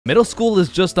Middle school is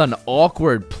just an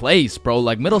awkward place, bro.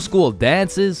 Like, middle school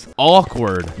dances,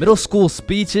 awkward. Middle school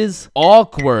speeches,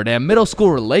 awkward. And middle school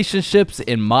relationships,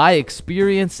 in my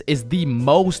experience, is the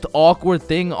most awkward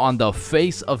thing on the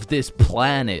face of this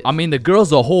planet. I mean, the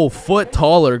girl's a whole foot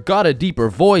taller, got a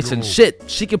deeper voice, and shit,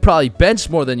 she could probably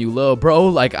bench more than you, little bro.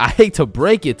 Like, I hate to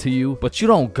break it to you, but you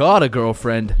don't got a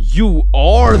girlfriend. You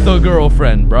are the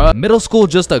girlfriend, bro. Middle school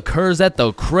just occurs at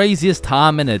the craziest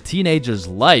time in a teenager's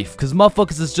life, because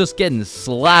motherfuckers is just getting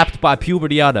slapped by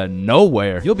puberty out of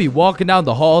nowhere. You'll be walking down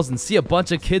the halls and see a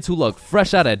bunch of kids who look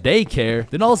fresh out of daycare.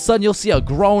 Then all of a sudden you'll see a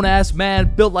grown-ass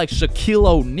man built like Shaquille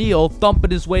O'Neal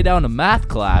thumping his way down to math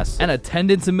class. And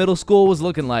attendance in middle school was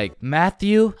looking like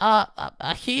Matthew,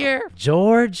 here.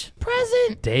 George,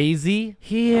 present. Daisy,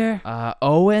 here.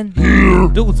 Owen, here.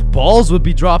 Dude's balls would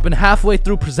be dropping halfway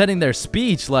through presenting their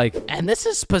speech, like, and this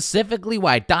is specifically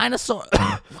why dinosaurs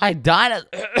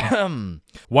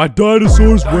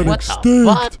went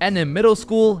extinct. And in middle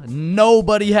school,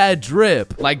 nobody had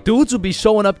drip. Like, dudes would be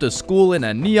showing up to school in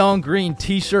a neon green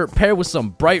t-shirt paired with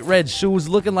some bright red shoes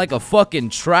looking like a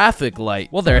fucking traffic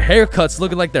light. Well, their haircuts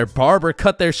looking like their barber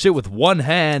cut their shit with one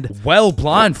hand, well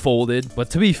blindfolded. But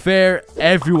to be fair,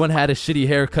 everyone had a shitty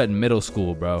haircut in middle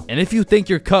school, bro. And if you think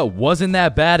your cut wasn't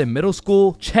that bad in middle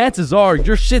school, chances are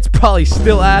your shit's probably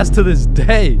still ass to this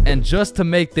day. And just to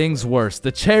make things worse,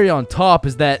 the cherry on top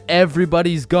is that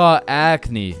everybody's got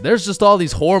acne. There's just all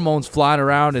these hormones flying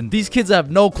around and these kids have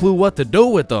no clue what to do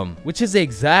with them, which is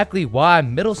exactly why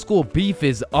middle school beef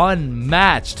is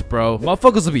unmatched, bro.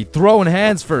 Motherfuckers will be throwing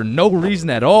hands for no reason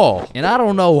at all. And I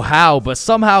don't know how, but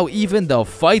somehow even the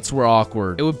fights were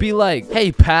awkward. It would be like,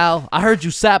 hey pal, I heard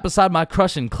you sat beside my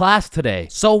crush in class today.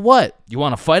 So what? You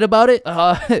want to fight about it?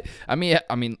 I mean,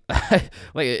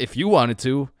 like, if you wanted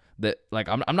to. That, like,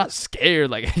 I'm not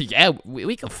scared. Like, yeah,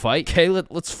 we can fight. Okay,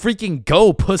 let's freaking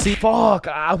go, pussy. Fuck,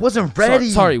 I wasn't ready.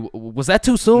 Sorry, was that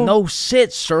too soon? No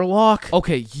shit, Sherlock.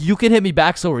 Okay, you can hit me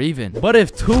back so we're even. But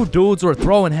if two dudes were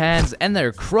throwing hands and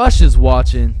their crush is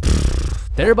watching,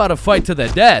 they're about to fight to the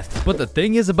death. But the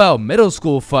thing is about middle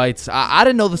school fights, I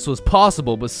didn't know this was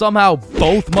possible, but somehow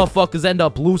both motherfuckers end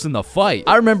up losing the fight.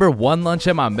 I remember one lunch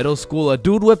at my middle school, a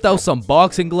dude whipped out some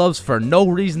boxing gloves for no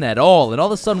reason at all, and all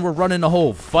of a sudden we're running a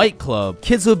whole fight club.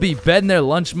 Kids would be betting their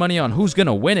lunch money on who's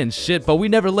gonna win and shit, but we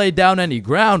never laid down any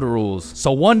ground rules.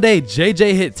 So one day,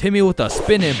 JJ hit Timmy with a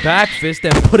spinning back fist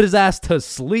and put his ass to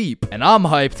sleep. And I'm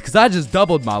hyped because I just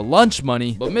doubled my lunch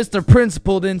money, but Mr.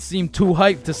 Principal didn't seem too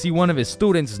hyped to see one of his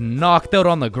students knocked out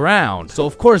on the ground. So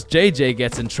of course JJ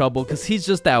gets in trouble because he's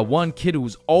just that one kid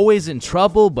who's always in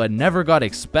trouble but never got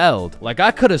expelled. Like, I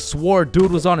could have swore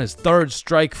dude was on his third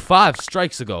strike 5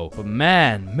 strikes ago. But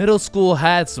man, middle school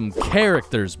had some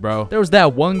characters, bro. There was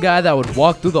that one guy that would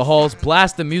walk through the halls,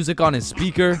 blast the music on his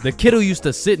speaker, the kid who used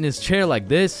to sit in his chair like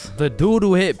this, the dude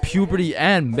who hit puberty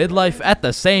and midlife at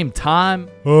the same time.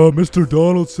 Mr.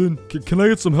 Donaldson, can I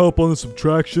get some help on the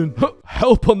subtraction?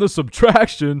 Help on the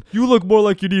subtraction? You look more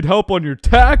like you need help on your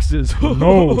taxes.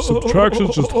 No,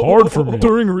 subtraction's just hard for me.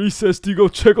 During recess, do you go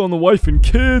check on the wife and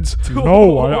kids?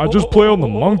 No, I just play on the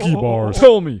monkey bars.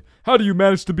 Tell me, how do you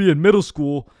manage to be in middle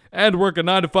school and work a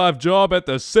 9-to-5 job at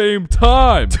the same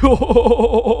time?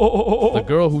 The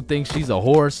girl who thinks she's a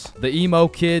horse, the emo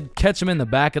kid, catch him in the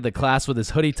back of the class with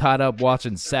his hoodie tied up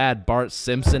watching sad Bart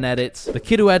Simpson edits, the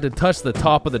kid who had to touch the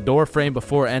top of the door frame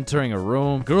before entering a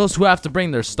room, girls who have to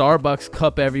bring their Starbucks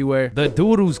cup everywhere, the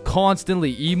dude who's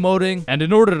constantly emoting, and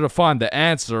in order to find the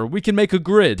answer, we can make a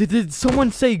grid. Did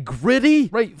someone say gritty?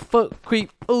 Right foot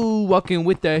creep, ooh, walking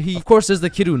with the heat. Of course, there's the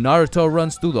kid who Naruto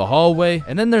runs through the hallway,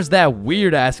 and then there's that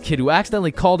weird ass kid who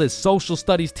accidentally called his social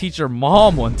studies teacher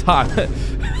mom one time.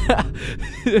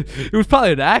 It was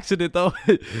probably an accident though.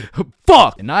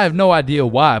 Fuck! And I have no idea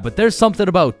why, but there's something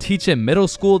about teaching middle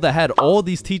school that had all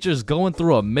these teachers going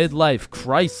through a midlife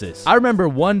crisis. I remember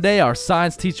one day our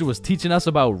science teacher was teaching us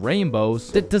about rainbows.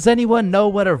 Does anyone know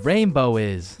what a rainbow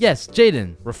is? Yes,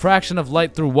 Jaden. Refraction of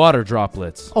light through water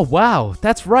droplets. Oh wow,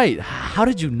 that's right. How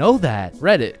did you know that?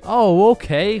 Reddit. Oh,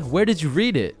 okay. Where did you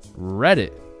read it?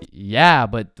 Reddit. Yeah,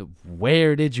 but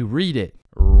where did you read it?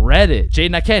 Reddit.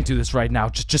 Jaden, I can't do this right now.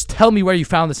 Just tell me where you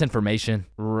found this information.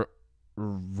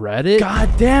 Reddit?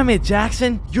 God damn it,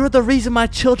 Jackson. You're the reason my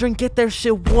children get their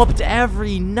shit whooped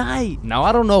every night. Now,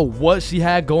 I don't know what she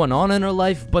had going on in her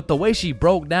life, but the way she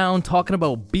broke down talking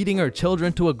about beating her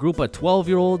children to a group of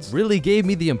 12-year-olds really gave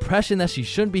me the impression that she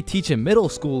shouldn't be teaching middle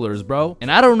schoolers, bro. And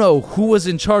I don't know who was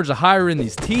in charge of hiring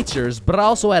these teachers, but I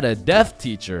also had a deaf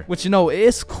teacher, which, you know,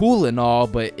 it's cool and all,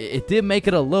 but it did make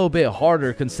it a little bit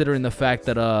harder considering the fact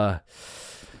that,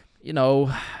 you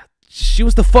know, She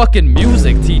was the fucking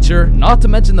music teacher. Not to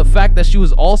mention the fact that she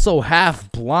was also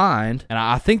half blind. And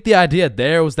I think the idea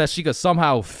there was that she could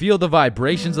somehow feel the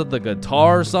vibrations of the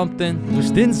guitar or something, which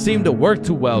didn't seem to work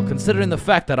too well considering the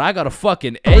fact that I got a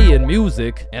fucking A in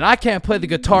music and I can't play the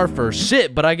guitar for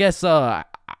shit. But I guess I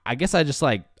just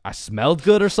like, I smelled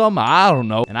good or something. I don't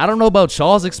know. And I don't know about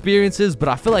y'all's experiences, but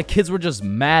I feel like kids were just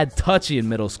mad touchy in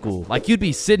middle school. Like, you'd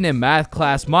be sitting in math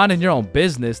class, minding your own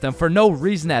business, then for no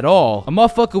reason at all, a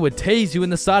motherfucker would tase you in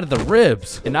the side of the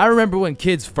ribs. And I remember when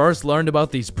kids first learned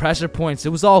about these pressure points,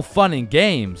 it was all fun and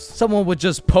games. Someone would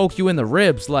just poke you in the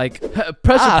ribs like,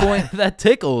 pressure point, that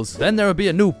tickles. Then there would be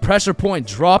a new pressure point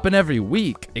dropping every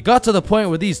week. It got to the point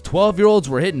where these 12-year-olds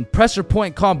were hitting pressure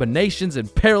point combinations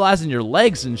and paralyzing your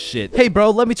legs and shit. Hey bro,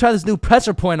 let me try this new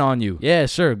pressure point on you. Yeah,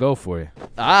 sure, go for it.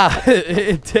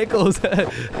 It tickles.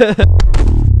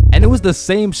 And it was the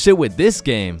same shit with this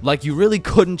game. Like, you really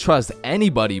couldn't trust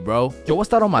anybody, bro. Yo, what's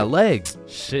that on my leg?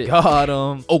 Shit. Got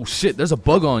him. Oh shit, there's a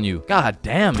bug on you. God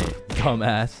damn it,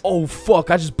 dumbass. Oh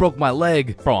fuck, I just broke my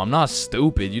leg. Bro, I'm not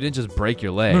stupid. You didn't just break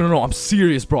your leg. No, I'm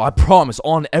serious, bro. I promise,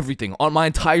 on everything, on my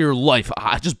entire life.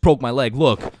 I just broke my leg,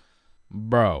 look.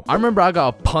 Bro, I remember I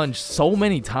got punched so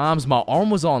many times, my arm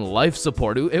was on life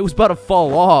support. It was about to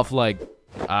fall off, like,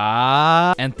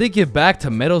 And thinking back to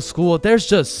middle school, there's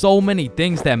just so many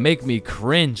things that make me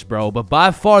cringe, bro. But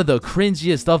by far the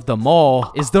cringiest of them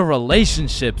all is the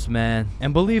relationships, man.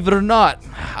 And believe it or not,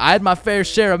 I had my fair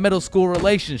share of middle school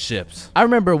relationships. I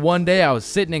remember one day I was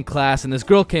sitting in class and this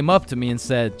girl came up to me and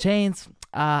said, Chains,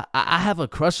 I have a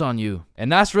crush on you.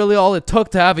 And that's really all it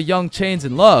took to have a young Chains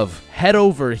in love. Head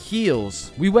over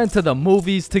heels. We went to the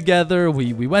movies together.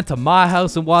 We went to my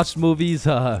house and watched movies.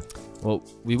 Well,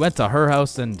 we went to her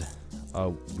house and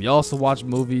we also watched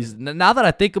movies. Now that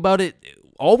I think about it,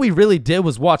 all we really did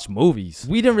was watch movies.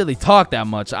 We didn't really talk that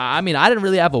much. I mean, I didn't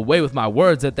really have a way with my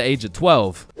words at the age of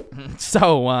 12.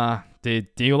 So, do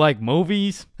you like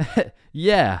movies?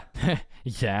 Yeah.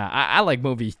 Yeah, I like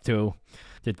movies too.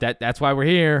 That's why we're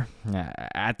here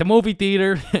at the movie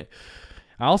theater.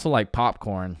 I also like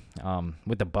popcorn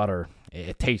with the butter.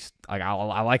 It tastes like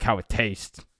I like how it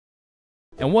tastes.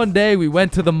 And one day we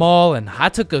went to the mall and I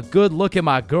took a good look at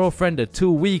my girlfriend of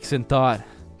 2 weeks and thought,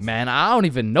 man, I don't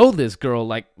even know this girl.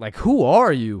 Like who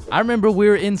are you? I remember we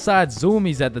were inside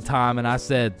Zoomies at the time and I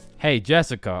said, hey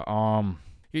Jessica,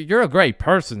 you're a great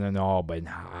person and all, but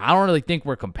I don't really think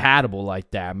we're compatible like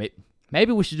that.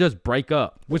 Maybe we should just break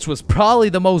up. Which was probably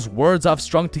the most words I've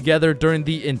strung together during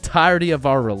the entirety of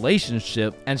our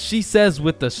relationship. And she says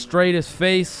with the straightest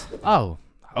face, oh,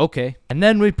 okay. And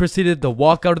then we proceeded to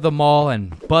walk out of the mall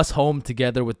and bus home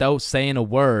together without saying a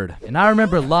word. And I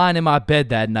remember lying in my bed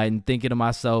that night and thinking to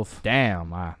myself,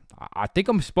 damn, I think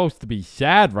I'm supposed to be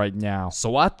sad right now.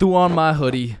 So I threw on my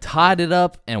hoodie, tied it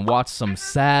up, and watched some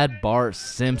sad Bart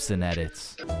Simpson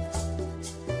edits.